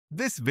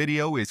This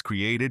video is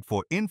created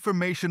for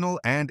informational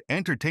and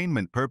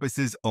entertainment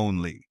purposes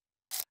only.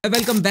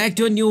 Welcome back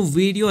to a new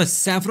video.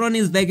 Saffron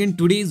is back in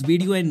today's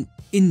video, and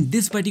in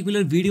this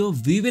particular video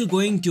we will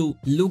going to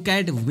look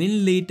at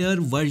Winlator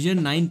version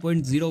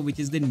 9.0, which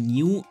is the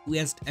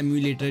newest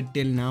emulator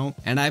till now,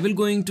 and I will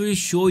going to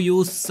show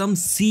you some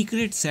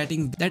secret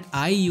settings that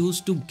I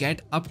use to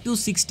get up to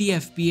 60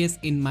 FPS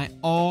in my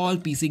all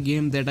PC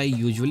games that I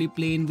usually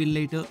play in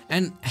Winlator.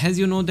 And as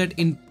you know that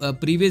in a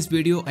previous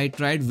video I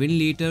tried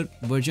Winlator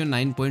version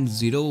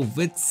 9.0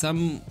 with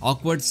some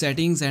awkward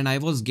settings, and I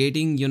was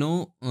getting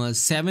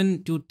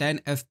 7 to 10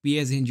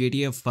 FPS in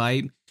GTA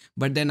 5.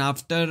 But then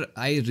after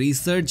I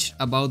researched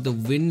about the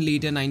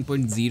Winlator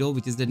 9.0,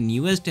 which is the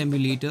newest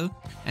emulator,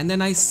 and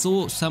then I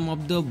saw some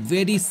of the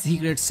very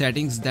secret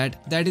settings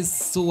that is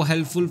so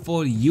helpful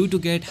for you to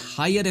get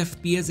higher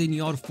FPS in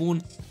your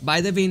phone. By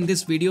the way, in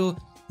this video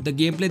the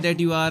gameplay that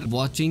you are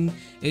watching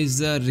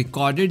is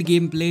recorded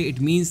gameplay. It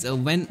means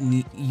when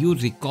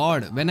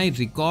I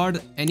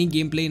record any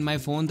gameplay in my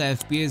phone, the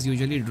FPS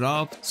usually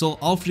drop. So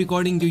off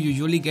recording you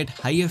usually get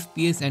high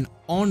FPS, and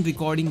on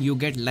recording you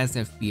get less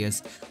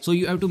FPS. So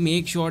you have to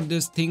make sure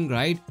this thing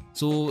right.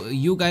 So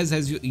you guys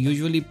as you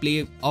usually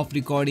play off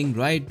recording,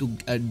 right, to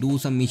do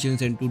some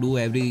missions and to do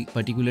every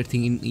particular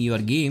thing in your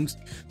games.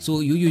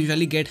 So you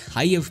usually get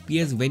high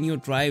FPS when you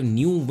try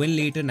new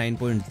Winlator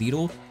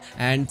 9.0.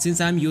 And since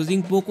I'm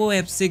using Poco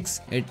F6,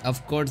 it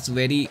of course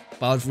very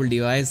powerful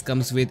device,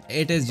 comes with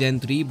 8S Gen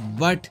 3,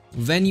 but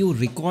when you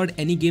record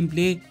any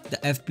gameplay the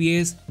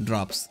FPS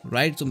drops,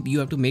 right? So you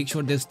have to make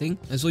sure this thing.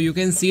 So you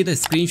can see the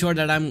screenshot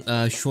that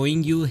I'm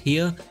showing you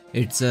here.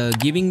 It's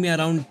giving me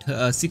around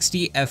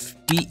 60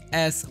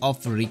 FPS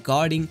of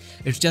recording.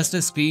 It's just a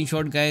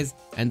screenshot, guys,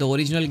 and the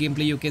original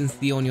gameplay you can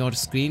see on your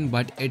screen,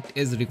 but it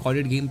is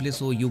recorded gameplay,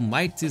 so you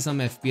might see some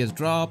FPS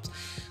drops,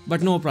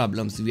 but no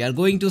problems. We are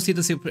going to see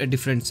the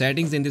different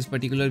settings in this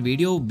particular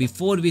video.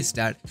 Before we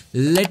start,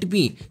 let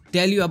me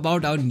tell you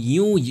about our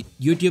new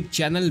YouTube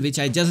channel which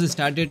I just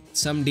started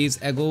some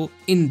days ago.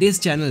 In this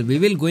channel we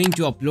will going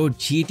to upload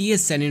GTA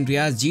San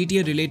Andreas,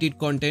 GTA related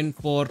content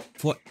for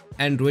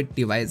Android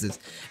devices,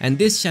 and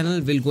this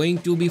channel will going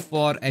to be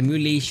for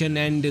emulation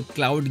and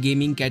cloud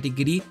gaming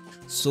category.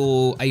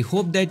 So I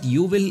hope that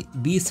you will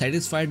be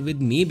satisfied with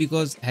me,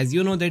 because as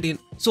you know that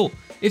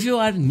if you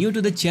are new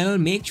to the channel,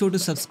 make sure to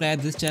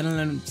subscribe this channel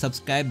and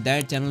subscribe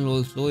that channel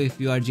also if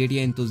you are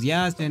GTA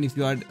enthusiast, and if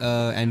you are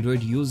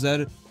Android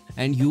user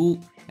and you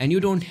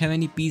don't have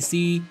any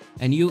PC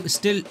and you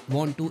still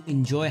want to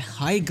enjoy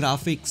high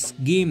graphics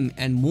game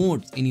and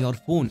modes in your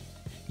phone,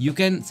 you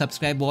can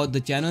subscribe both the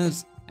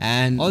channels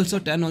and also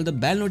turn on the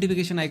bell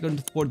notification icon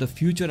for the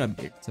future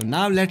updates. So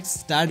now let's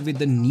start with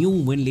the new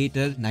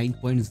Winlator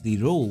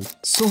 9.0.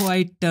 So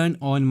I turn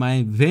on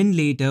my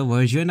Winlator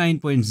version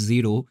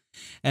 9.0,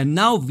 and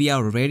now we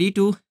are ready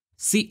to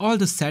see all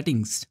the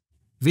settings,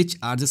 which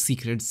are the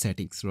secret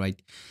settings,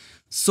 right?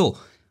 So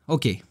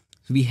okay,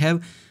 we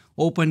have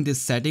opened this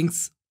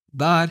settings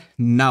bar.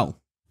 Now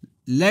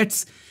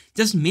let's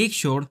just make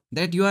sure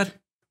that your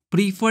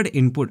preferred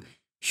input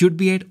should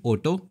be at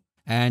auto,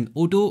 and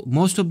auto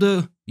most of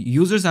the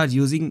users are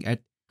using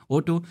at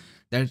auto.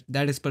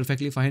 That is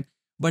perfectly fine,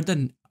 but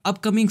the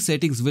upcoming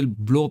settings will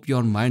blow up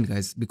your mind,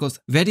 guys, because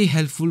very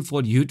helpful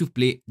for you to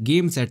play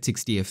games at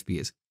 60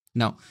 FPS.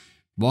 Now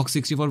box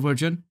 64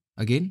 version,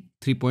 again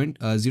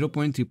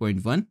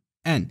 0.3.1,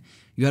 and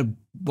your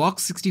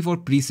box 64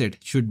 preset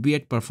should be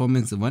at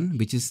performance 1,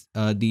 which is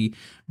the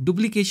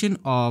duplication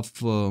of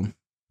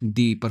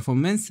the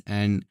performance,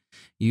 and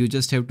you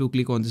just have to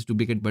click on this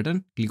duplicate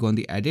button, click on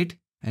the edit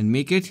and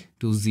make it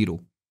to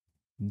 0.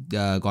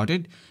 Got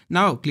it?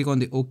 Now click on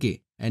the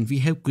OK, and we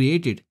have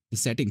created the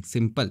setting.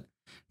 Simple.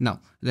 Now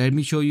let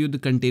me show you the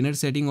container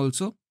setting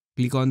also.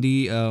 Click on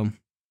the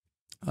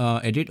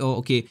edit. Oh,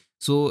 okay.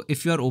 So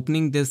if you are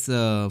opening this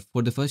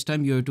for the first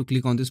time, you have to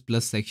click on this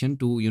plus section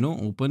to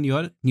open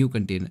your new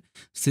container.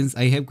 Since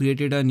I have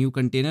created a new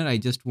container, I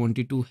just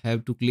wanted to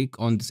have to click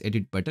on this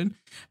edit button,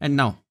 and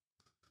now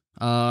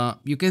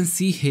you can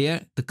see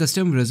here the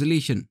custom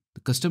resolution.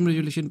 The custom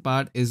resolution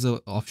part is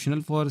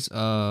optional for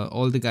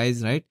all the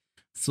guys, right?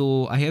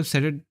 So I have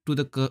set it to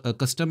the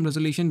custom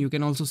resolution. You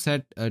can also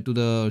set to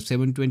the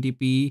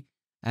 720p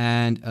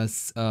and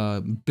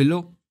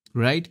below,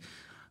 right?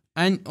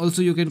 And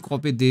also you can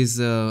copy this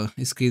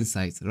screen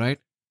size, right?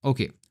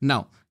 Okay,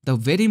 now the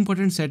very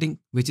important setting,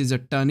 which is a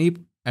turnip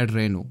at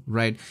Reno,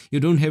 right? You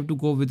don't have to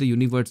go with the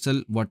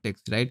universal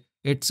vertex, right?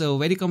 It's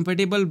very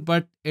compatible,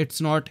 but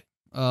it's not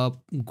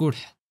good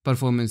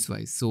performance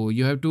wise. So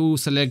you have to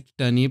select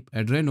turnip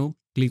at Reno,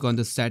 click on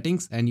the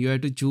settings, and you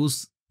have to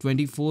choose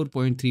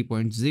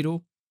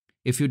 24.3.0.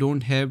 if you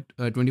don't have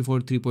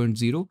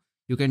 24.3.0,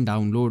 you can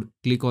download.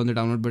 Click on the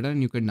download button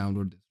and you can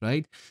download this,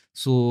 right?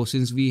 So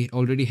since we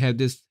already have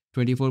this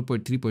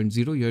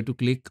 24.3.0, you have to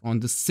click on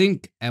the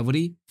sync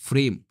every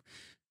frame.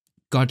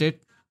 Got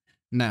it?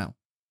 Now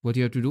what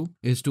you have to do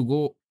is to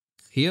go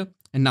here,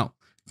 and now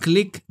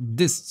click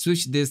this,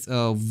 switch this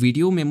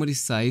video memory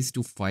size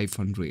to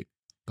 500.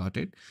 Got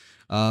it?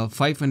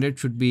 500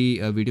 should be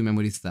video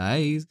memory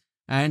size.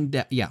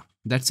 And yeah,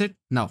 that's it.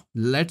 Now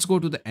let's go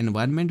to the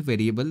environment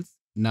variables.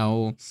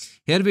 Now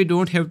here we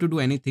don't have to do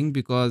anything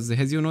because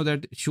as you know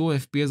that show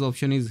FPS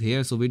option is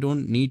here, so we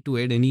don't need to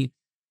add any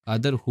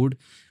other hood.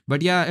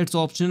 But yeah, it's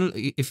optional.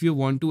 If you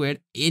want to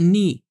add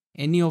any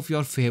of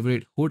your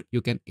favorite hood,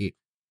 you can add.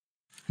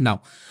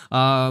 Now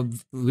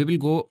we will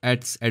go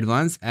at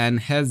advanced,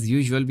 and as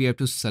usual we have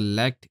to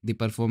select the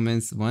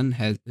performance one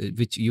has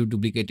which you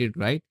duplicated,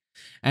 right?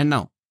 And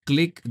now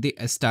click the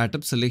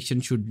startup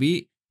selection should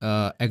be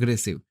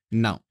aggressive.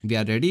 Now we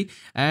are ready,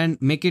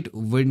 and make it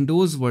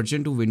Windows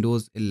version to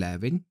Windows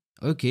 11.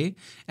 Okay,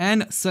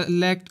 and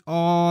select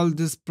all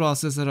this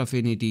processor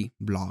affinity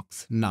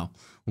blocks. Now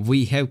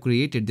we have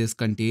created this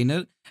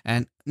container,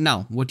 and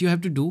now what you have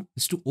to do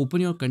is to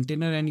open your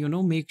container and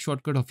make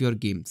shortcut of your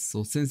games.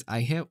 So since I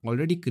have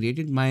already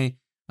created my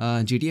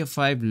GTA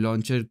 5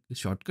 launcher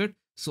shortcut,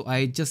 so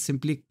I just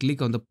simply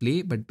click on the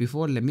play. But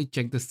before, let me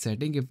check the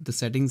setting if the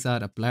settings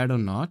are applied or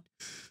not.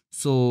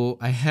 So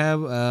I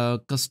have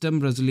a custom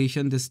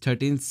resolution, this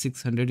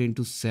 13600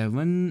 into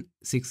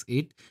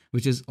 768,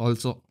 which is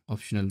also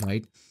optional,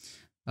 right?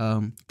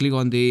 Click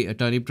on the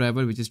turnip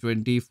driver, which is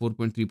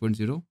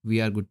 24.3.0. We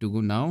are good to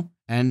go now.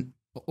 And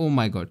oh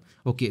my god,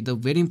 okay, the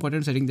very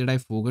important setting that I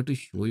forgot to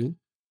show you,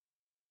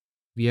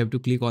 we have to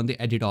click on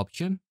the edit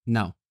option.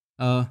 Now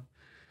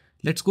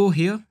let's go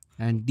here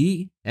and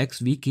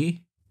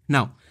DXVK.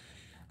 Now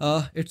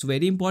it's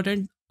very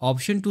important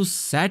option to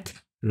set,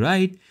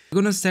 right?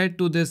 We're gonna set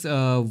to this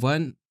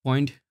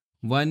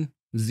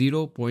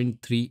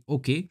 1.10.3.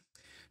 okay.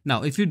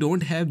 Now if you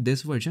don't have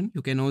this version,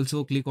 you can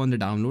also click on the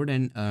download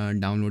and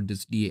download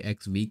this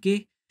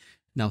DXVK.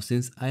 Now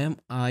since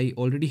I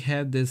already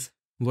have this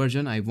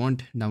version, I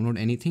won't download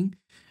anything.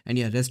 And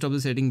yeah, rest of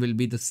the setting will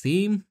be the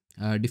same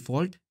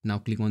default. Now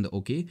click on the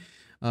OK.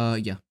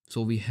 Yeah,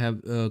 so we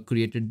have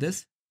created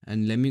this,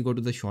 and let me go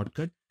to the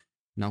shortcut.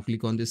 Now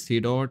click on this C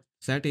dot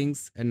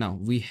settings, and now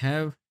we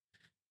have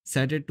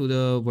set it to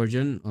the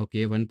version,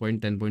 okay,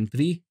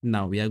 1.10.3.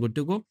 now we are good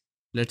to go.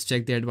 Let's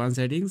check the advanced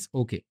settings.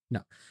 Okay,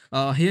 now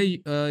here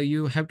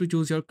you have to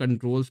choose your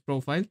controls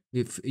profile.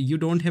 If you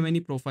don't have any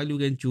profile, you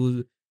can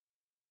choose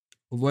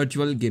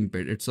virtual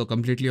gamepad. It's so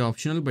completely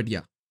optional, but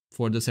yeah,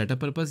 for the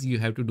setup purpose you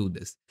have to do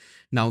this.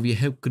 Now we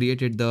have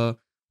created the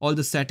all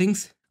the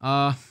settings.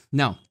 Now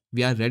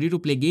we are ready to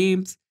play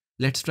games.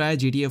 Let's try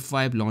GTA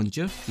 5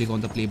 launcher. Click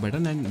on the play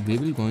button and we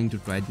will going to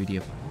try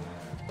GTA 5.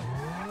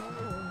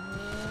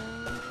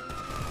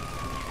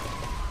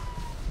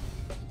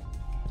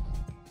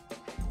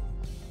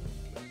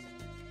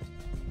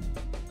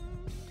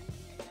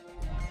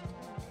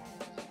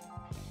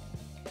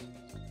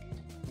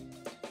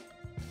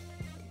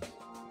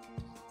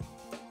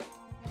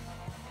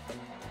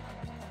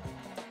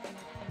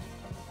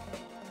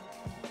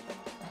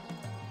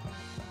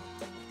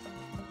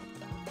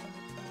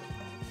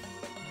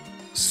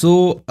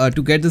 So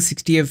to get the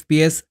 60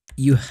 FPS,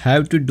 you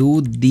have to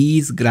do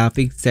these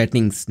graphic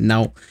settings.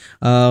 Now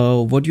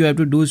what you have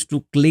to do is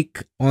to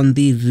click on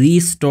the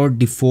restore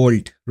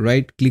default,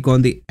 right? Click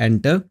on the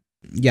enter.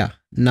 Yeah,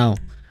 now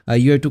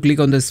you have to click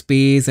on the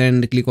space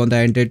and click on the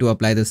enter to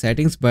apply the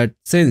settings. But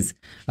since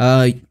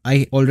I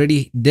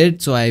already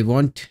did, so I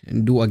won't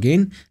do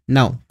again.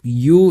 Now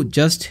you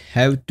just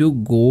have to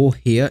go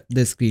here,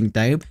 the screen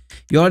type,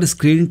 your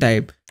screen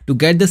type. To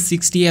get the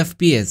 60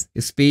 FPS,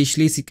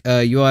 especially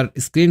your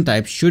screen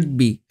type should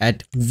be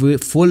at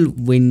full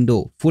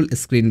window, full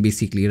screen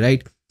basically,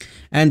 right?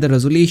 And the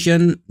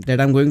resolution that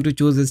I'm going to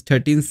choose is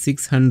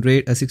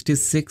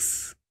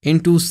 13666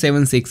 into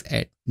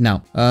 768.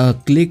 Now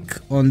click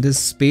on this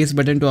space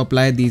button to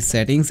apply these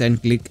settings and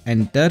click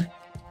enter.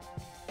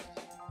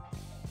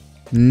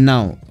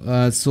 Now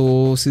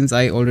so since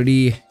I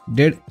already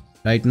did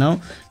right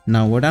now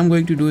what I'm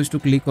going to do is to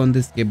click on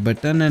this escape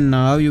button, and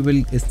now you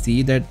will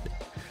see that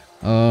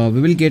we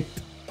will get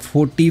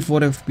 44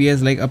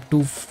 FPS, like up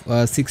to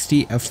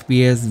 60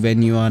 FPS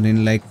when you are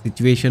in like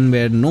situation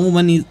where no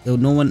one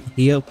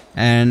here.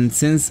 And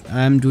since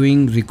I'm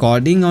doing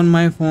recording on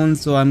my phone,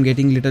 so I'm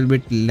getting little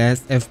bit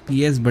less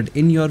FPS, but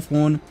in your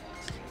phone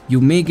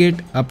you may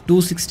get up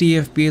to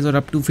 60 FPS or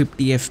up to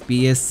 50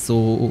 FPS.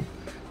 So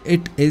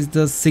it is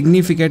the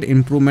significant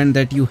improvement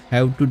that you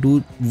have to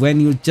do. When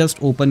you just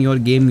open your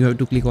game, you have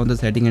to click on the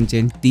setting and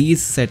change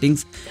these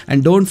settings.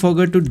 And don't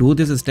forget to do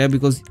this step,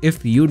 because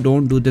if you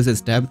don't do this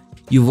step,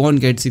 you won't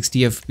get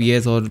 60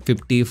 FPS or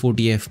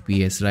 40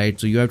 FPS, right?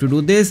 So you have to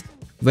do this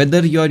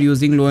whether you are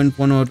using low-end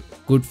phone or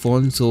good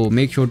phone. So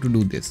make sure to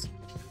do this.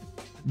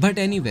 But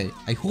anyway,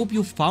 I hope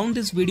you found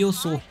this video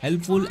so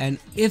helpful, and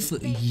if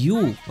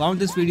you found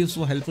this video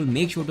so helpful,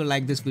 make sure to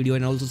like this video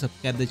and also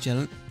subscribe the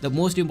channel. The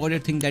most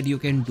important thing that you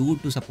can do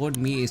to support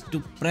me is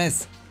to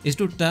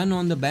turn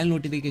on the bell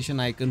notification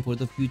icon for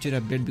the future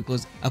update,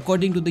 because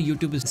according to the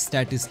YouTube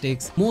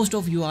statistics, most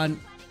of you are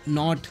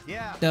not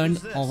turned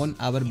on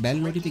our bell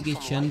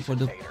notification for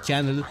the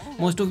channel.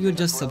 Most of you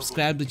just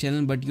subscribe the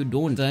channel, but you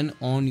don't turn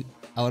on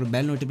our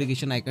bell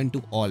notification icon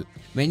to all.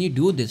 When you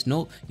do this,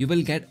 no, you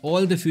will get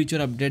all the future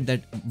update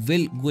that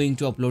will going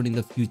to upload in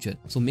the future.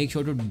 So make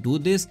sure to do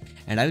this,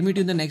 and I'll meet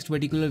you in the next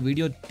particular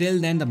video. Till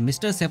then, the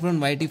Mr. Saffron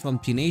YT from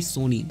Chinesh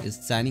Sony is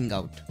signing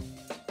out.